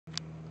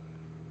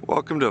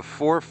Welcome to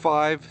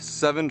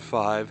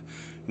 4575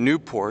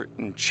 Newport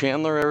in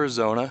Chandler,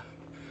 Arizona.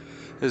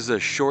 This is a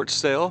short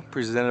sale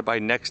presented by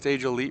Next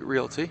Stage Elite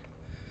Realty.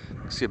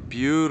 See a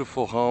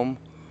beautiful home,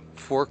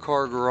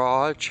 4-car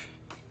garage,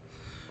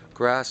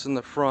 grass in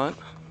the front.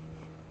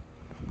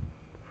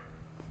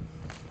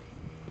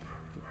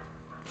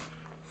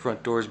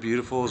 Front door is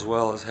beautiful, as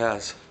well as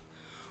has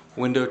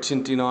window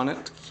tinting on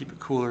it to keep it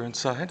cooler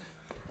inside.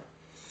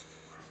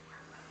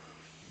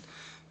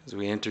 As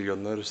we enter, you'll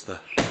notice the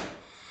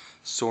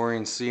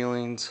soaring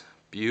ceilings,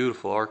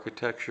 beautiful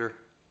architecture,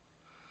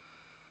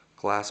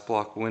 glass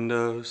block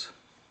windows,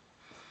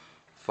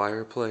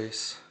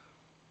 fireplace.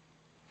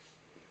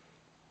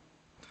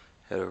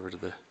 Head over to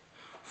the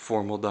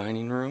formal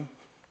dining room.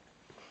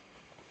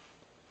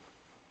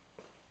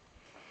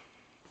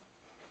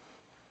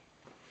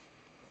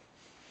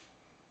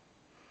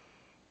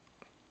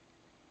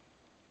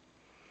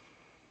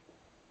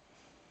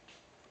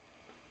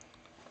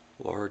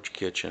 Large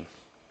kitchen.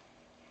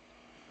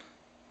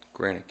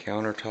 Granite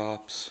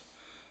countertops,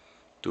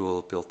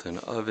 dual built-in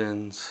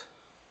ovens,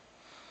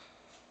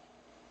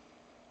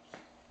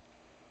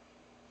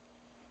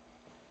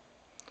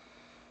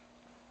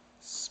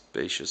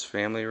 spacious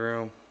family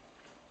room,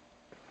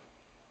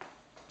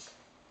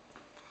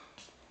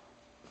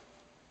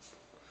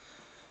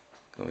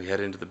 then we head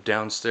into the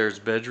downstairs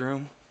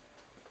bedroom.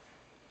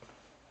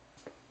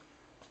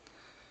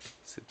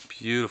 It's a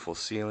beautiful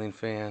ceiling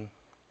fan.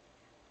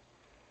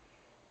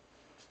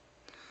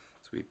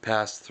 We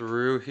pass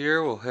through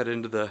here, we'll head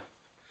into the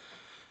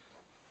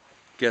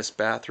guest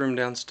bathroom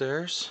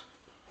downstairs.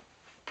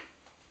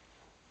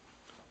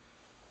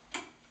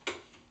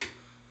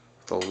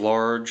 The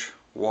large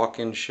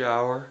walk-in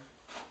shower.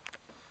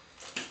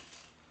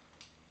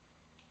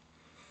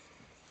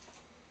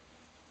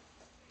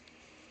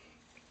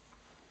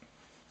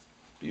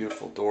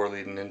 Beautiful door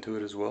leading into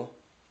it as well.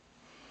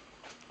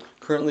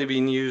 Currently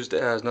being used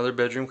as another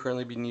bedroom,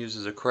 currently being used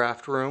as a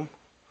craft room.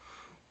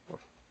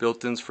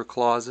 Built-ins for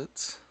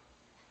closets.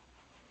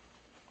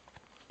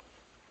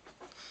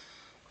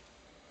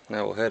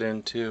 Now we'll head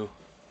into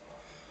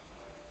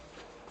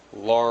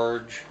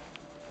large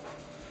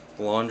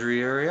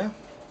laundry area,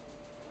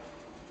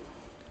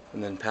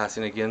 and then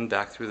passing again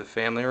back through the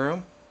family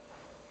room.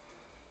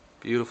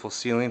 Beautiful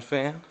ceiling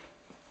fan.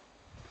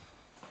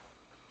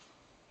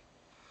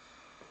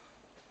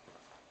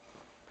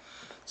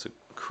 It's an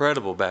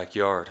incredible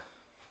backyard.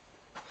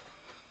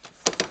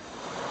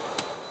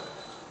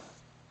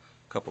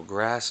 Couple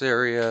grass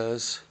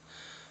areas,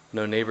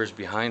 no neighbors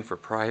behind for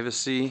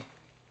privacy,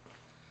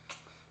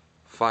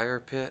 fire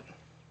pit,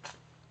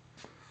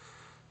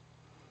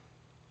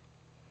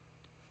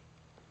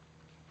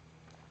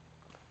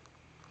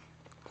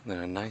 and then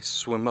a nice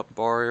swim up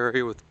bar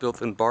area with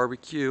built-in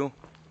barbecue,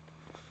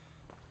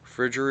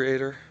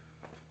 refrigerator.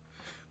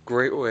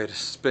 Great way to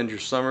spend your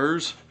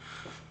summers,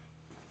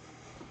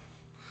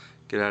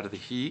 get out of the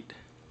heat,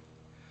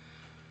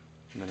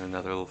 and then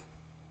another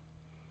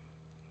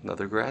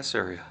grass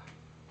area.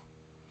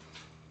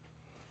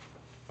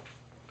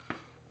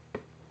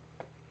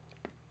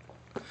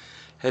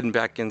 Heading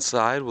back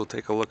inside, we'll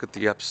take a look at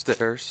the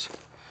upstairs.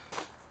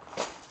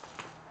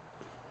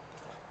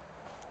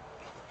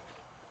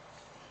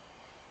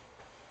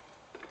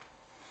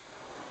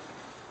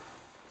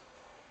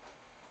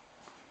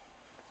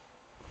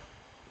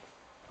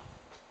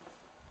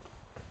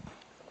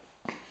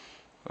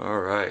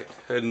 Alright,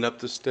 heading up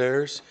the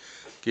stairs.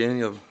 Again,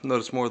 you'll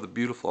notice more of the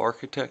beautiful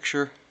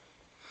architecture.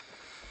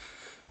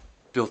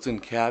 Built-in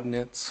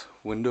cabinets,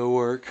 window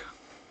work,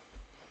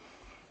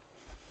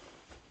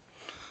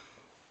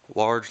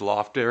 large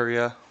loft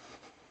area,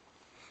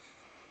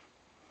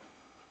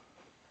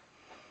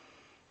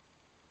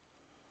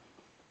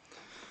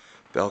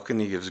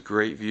 balcony gives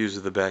great views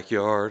of the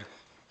backyard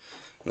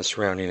and the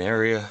surrounding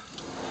area.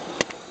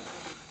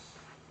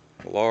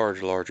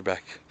 Large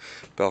back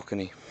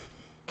balcony.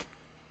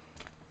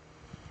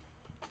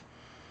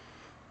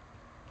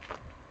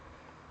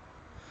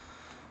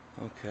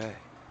 Okay.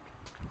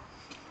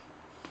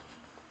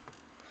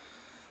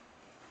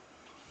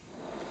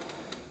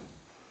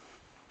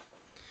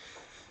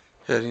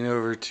 Heading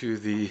over to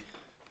the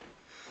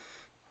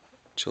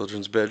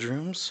children's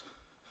bedrooms.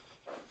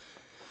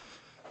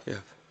 You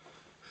have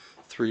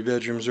 3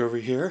 bedrooms over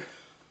here.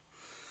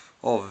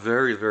 All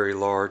very, very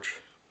large.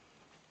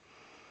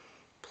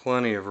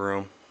 Plenty of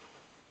room.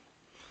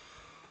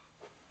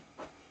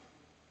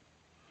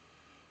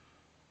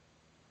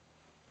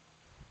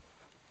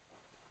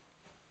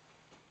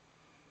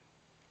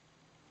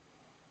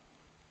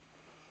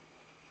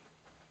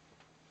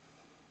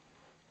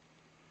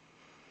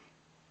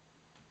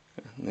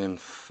 And then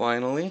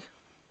finally,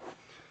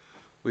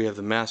 we have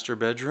the master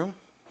bedroom.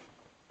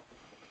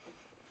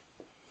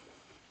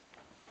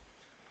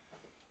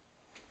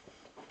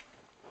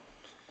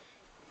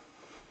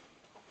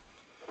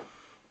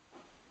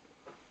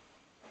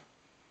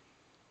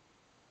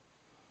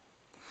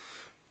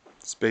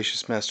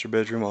 Spacious master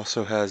bedroom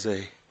also has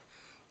a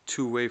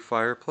 2-way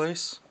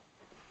fireplace.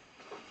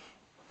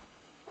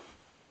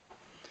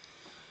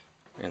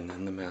 And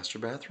then the master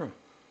bathroom.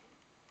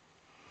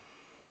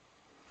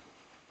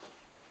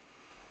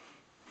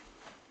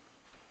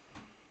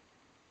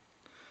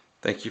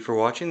 Thank you for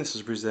watching. This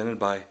is presented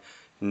by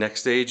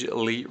Next Stage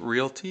Elite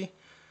Realty,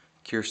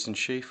 Kirsten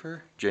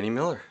Schaefer, Jenny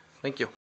Miller. Thank you.